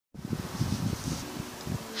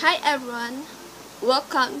Hi everyone!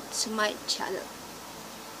 Welcome to my channel.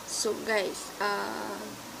 So guys,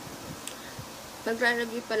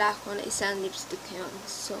 magre-review pala ako ng isang lipstick ngayon.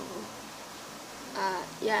 So,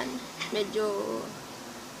 yan. Medyo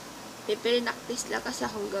may pinaktis lang kasi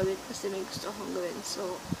akong gawin kasi may gusto akong gawin.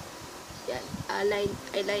 So, yan.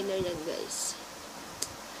 Eyeliner yan guys.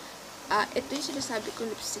 Ito yung sinasabi kong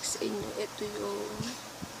lipstick sa inyo. Ito yung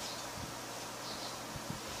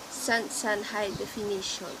Sun High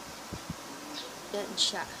Definition. Yan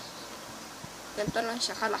siya. Ganito lang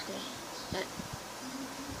siya kalaki. Yan.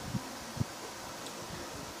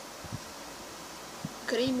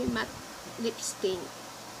 Creamy matte lip stain.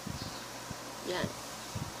 Yan.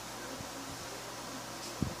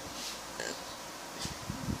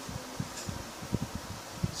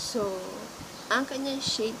 So, ang kanyang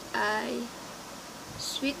shade ay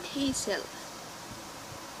Sweet Hazel.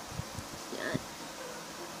 Yan.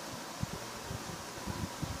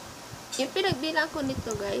 Yung pinagbilang ko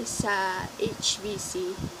nito guys sa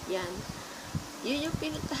HBC, yan. Yun yung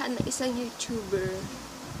pinuntahan ng isang YouTuber.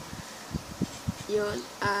 Yun,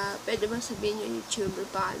 pwede bang sabihin yung YouTuber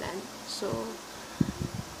pangalan? So,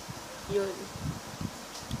 yun.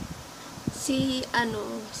 Si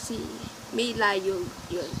May Layog,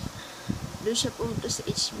 yun. Doon siya pumunta sa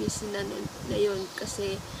HBC na yun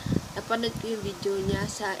kasi napanood ko yung video niya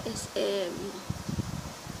sa SM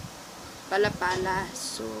Palapala.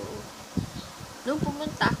 So, nung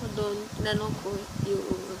pumunta ako doon, tinanong ko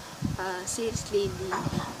yung sales lady,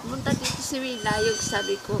 pumunta dito si May Layog,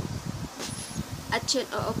 sabi ko, at yun,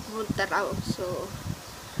 oo, pumunta raw. So,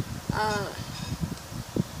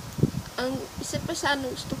 ang isa pa sa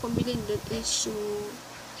gusto kong bilhin doon is yung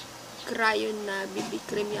crayon na BB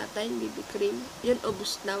cream yata, yung BB cream. Yun,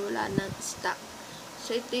 ubos na, wala na stock.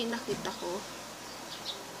 So, ito yung nakita ko.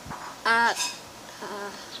 At,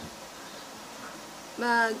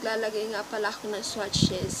 maglalagay nga pala ako ng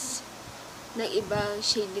swatches ng ibang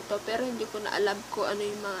shade nito. Pero hindi ko na alam ko ano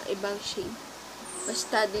yung mga ibang shade.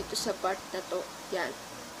 Basta dito sa part na to. Yan.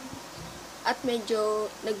 At medyo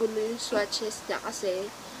nagulo yung swatches niya kasi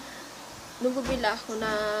nung bumila ako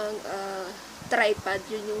ng tripod,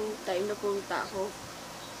 yun yung time na pumunta ako.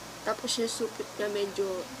 Tapos yung supot niya medyo,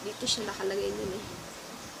 dito siya nakalagay nun eh.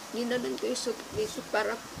 Ginanon ko yung supot dito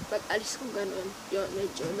para pag alis ko ganun. Yun,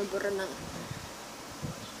 medyo nabura na.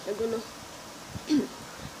 Nagulo.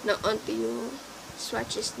 na onto yung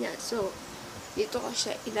swatches niya. So, dito ko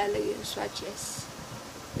siya ilalagay yung swatches.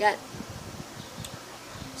 Yan.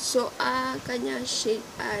 So, kanya shade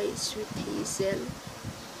ay Sweet Hazel.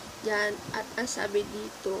 Yan. At ang sabi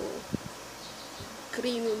dito,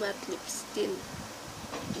 creamy matte lip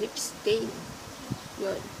stain.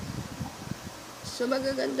 Yun. So,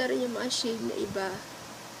 magaganda rin yung mga shade na iba.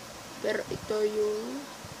 Pero ito yung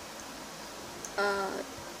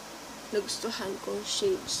nagustuhan kong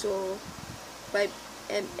shade. So, 5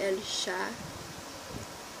 ml siya.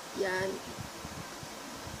 Yan.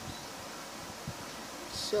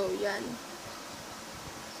 So, yan.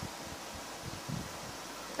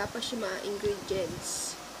 Tapos yung mga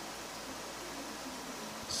ingredients.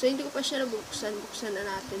 So, hindi ko pa siya nabuksan. Buksan na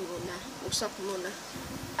natin muna. Buksan ko muna.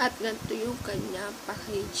 At ganito yung kanya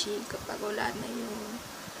packaging kapag wala na yung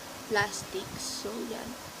plastic. So,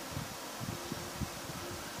 yan.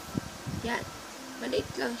 Yan. Maliit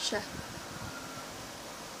lang siya.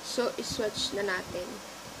 So, iswatch na natin.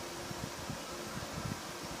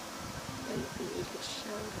 Yan, iniikot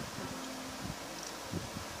siya.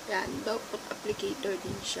 Yan, dot applicator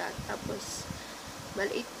din siya. Tapos,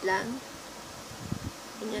 maliit lang.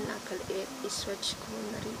 Ganyan nakaliit. Iswatch ko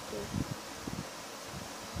na rito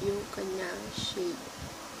yung kanyang shade.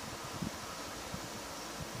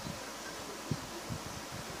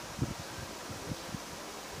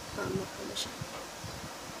 Tama ko na siya.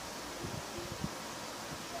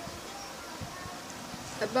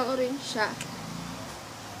 Tabango rin siya.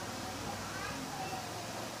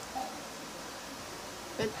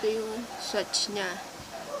 Ito yung swatch niya.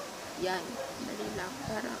 Yan. Dali lang.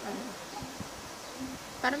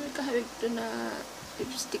 Parang may kahawig ito na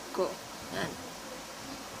lipstick ko. Yan.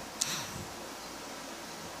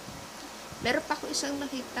 Meron pa ako isang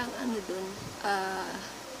nakitang dun.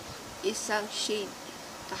 Isang shade.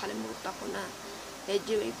 Nakalimutan ko na.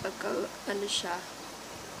 Medyo may pagka, siya.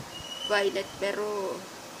 Violet. Pero,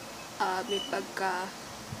 may pagka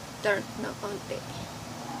dark na konti.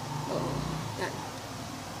 Oo. Yan.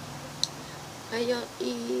 Ngayon,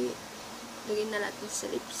 ilagay na natin sa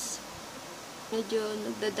lips. Medyo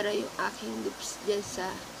nagdadry yung aking lips dyan sa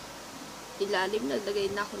ilalim. Nagdagay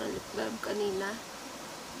na ako ng lip balm kanina.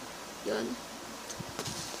 Yun.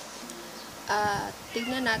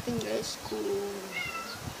 Tignan natin guys kung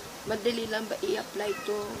madali lang ba i-apply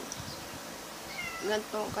to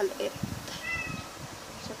gantong kaliit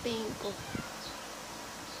sa tingin ko.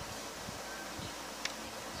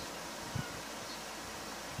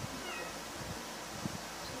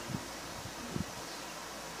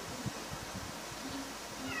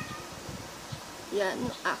 Yan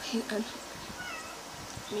yung aking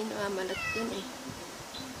may namamalat dun eh.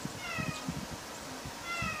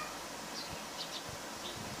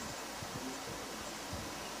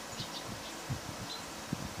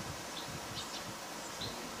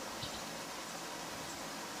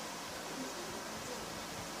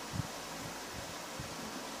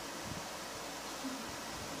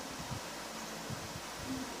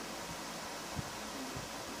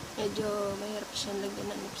 Medyo mahirap siyang lagyan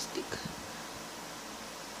ng lipstick.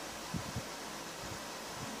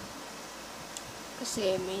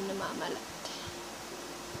 Kasi may namamalat.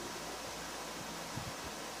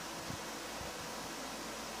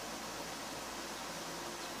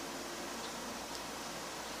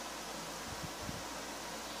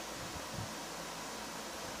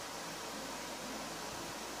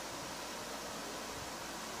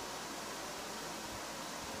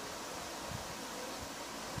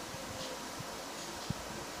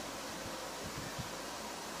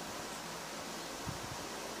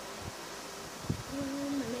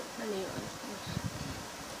 Mali yun.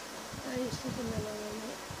 Ayos na na lang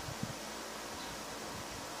mamaya.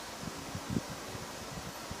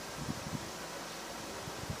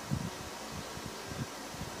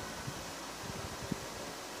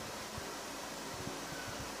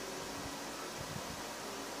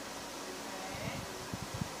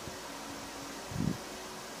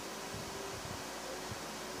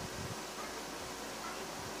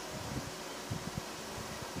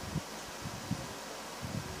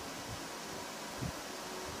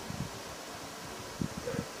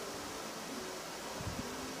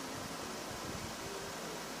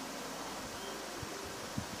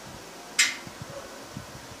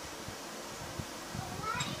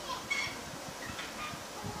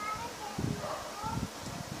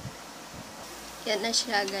 Yan na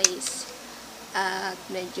siya guys. At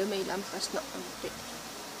medyo may lampas na konti.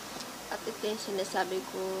 At ito yung sinasabi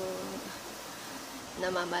ko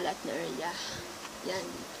namamalat na area. Yan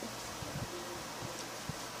dito.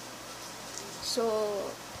 So,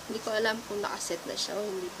 hindi ko alam kung nakaset na siya o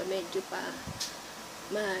hindi pa. Medyo pa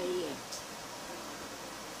may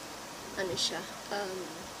ano siya.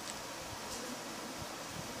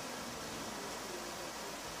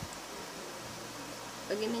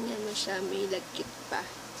 Pag ginanyan mo siya, may lagkit pa.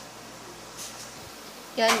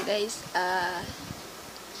 Yan guys,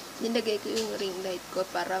 nilagay ko yung ring light ko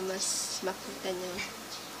para mas makita nyo.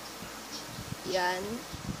 Yan.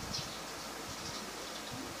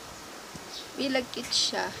 May lagkit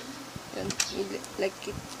siya. Yan, may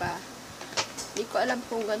lagkit pa. Hindi ko alam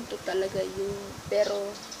kung ganito talaga yung, pero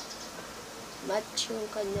match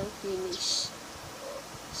yung kanyang finish.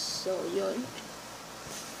 So, yun.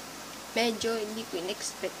 Medyo hindi ko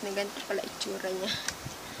in-expect na ganito pala itsura niya.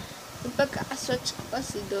 Yung pagkakaswatch ko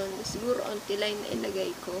kasi doon, siguro onti line na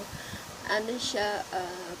ilagay ko. Ano siya,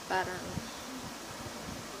 parang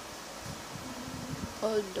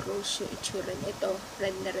old rose yung itsura niya. Ito,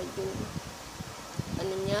 red na red yung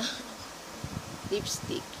ano niya,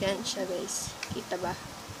 lipstick. Yan siya guys. Kita ba?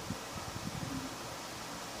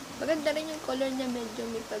 Maganda rin yung color niya. Medyo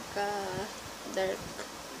may pagka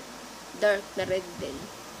dark na red din.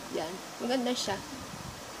 Yan. Maganda siya.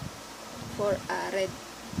 For a red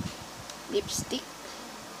lipstick.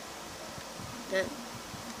 Yan.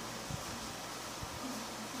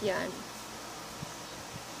 Yan.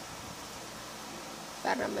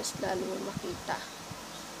 Para mas lalo makita.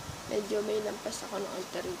 Medyo may lampas ako ng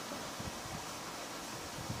alter rito.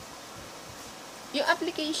 Yung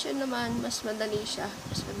application naman, mas madali siya.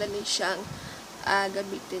 Mas madali siyang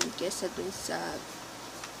gamitin kesa dun sa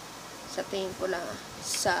tingin ko lang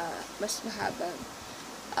sa mas mahabang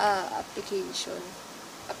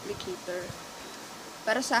applicator.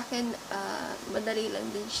 Para sa akin, madali lang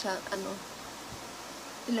din siya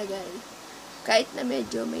ilagay. Kahit na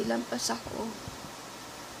medyo may lampas ako,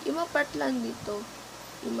 yung mga part lang dito,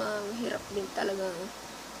 yung mga mahirap din talagang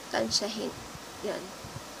tansyahin. Yan.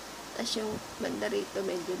 Tapos yung banda rito,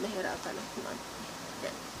 medyo nahirapan ako.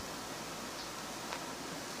 Yan.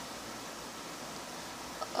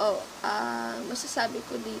 Masasabi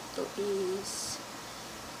ko dito is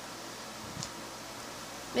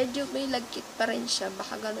medyo may lagkit pa rin siya.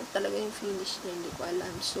 Baka ganun talaga yung finish niya. Hindi ko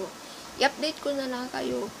alam. So, i-update ko na lang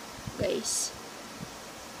kayo, guys.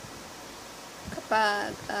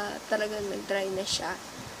 Kapag talagang nag-dry na siya,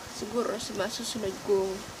 siguro sa masusunod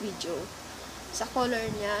kong video, Sa color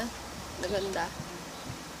niya, maganda.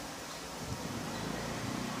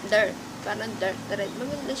 Dark. Parang dark red.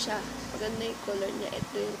 Maganda siya. Maganda yung color niya.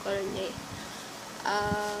 Ito yung color niya.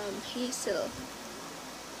 Hazel.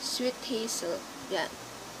 Sweet hazel. Yan.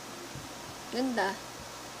 Ganda.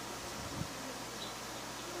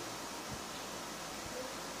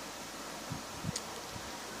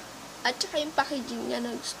 At saka yung packaging niya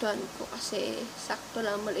nagustuhan ko kasi sakto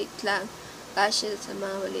lang, maliit lang. Kasi sa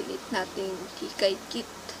mga maliliit nating kikay kit.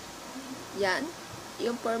 Yan.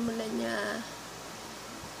 Yung formula niya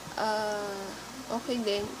okay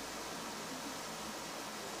din.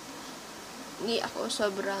 Ni ako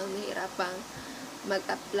sobrang nahirapang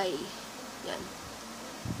mag-apply. Yan.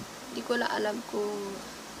 Hindi ko lang alam kung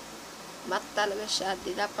matte talaga siya.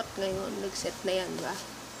 Di dapat ngayon nag-set na yan ba?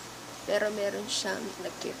 Pero meron siyang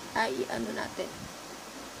nag-kit. Ay, ano natin.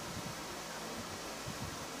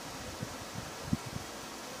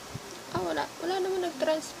 Wala. Wala naman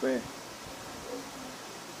nag-transfer.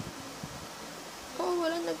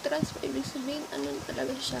 Wala nag-transfer. Ibig sabihin, ano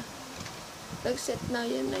talaga siya. Nag-set na.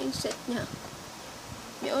 Yan na yung set niya.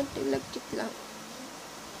 May onting nag-kit lang.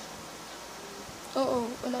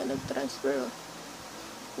 Wala nag-transfer.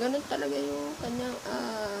 Ganun talaga yung kanyang,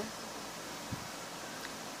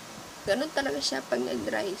 ganun talaga siya pag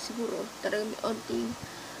nag-dry. Siguro, talaga may onting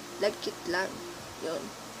nag-kit lang. Yun.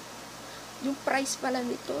 Yung price pala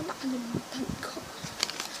nito, nakalimutan ko.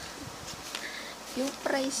 Yung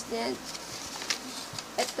price niya,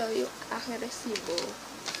 ito yung aking resibo.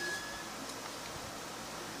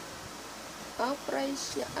 Ang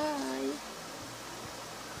price niya ay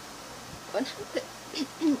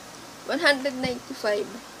 195.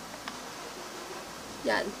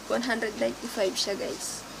 Yan, 195 siya,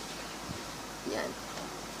 guys. Yan.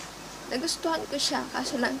 Nagustuhan ko siya,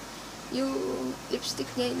 kaso lang yung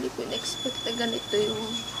lipstick niya, hindi ko in-expect na ganito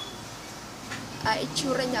yung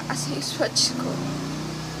itsura niya kasi yung swatch ko.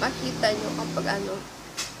 Makita nyo kapag ano,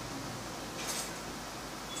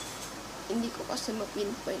 hindi ko kasi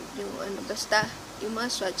ma-pinpoint yung ano, basta yung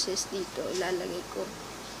mga swatches dito, ilalagay ko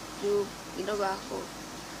yung ginawa ko.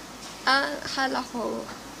 Akala ko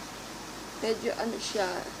medyo ano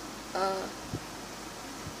siya,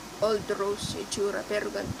 old rose yung itsura,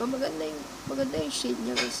 pero ganito, maganda yung shade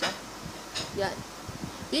niya, guys. Yan.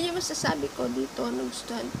 Yun yung masasabi ko dito,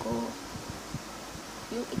 nagustuhan ko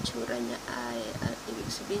yung itsura niya ay, ibig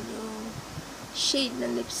sabihin yung shade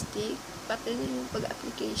ng lipstick, pati yung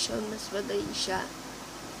pag-application, mas madali siya.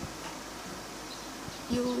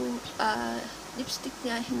 Yung lipstick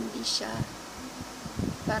niya, hindi siya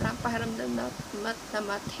parang paharamdam na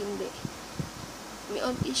matte, hindi. May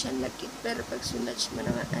onti siyang nagkit, pero pag sunatch mo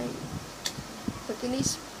naman ay pag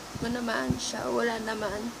tinis mo naman siya, wala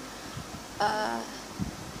naman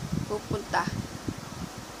pupunta.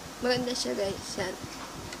 Maganda siya, guys. Yan.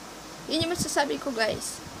 Yun yung masasabi ko,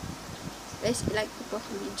 guys. Guys, i-like po po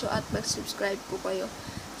ang video at mag-subscribe po kayo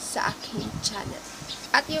sa aking channel.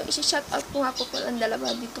 At yung isi-shoutout ko nga po ang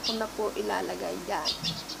dalawa, dito ko na po ilalagay yan.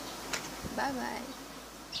 Bye-bye!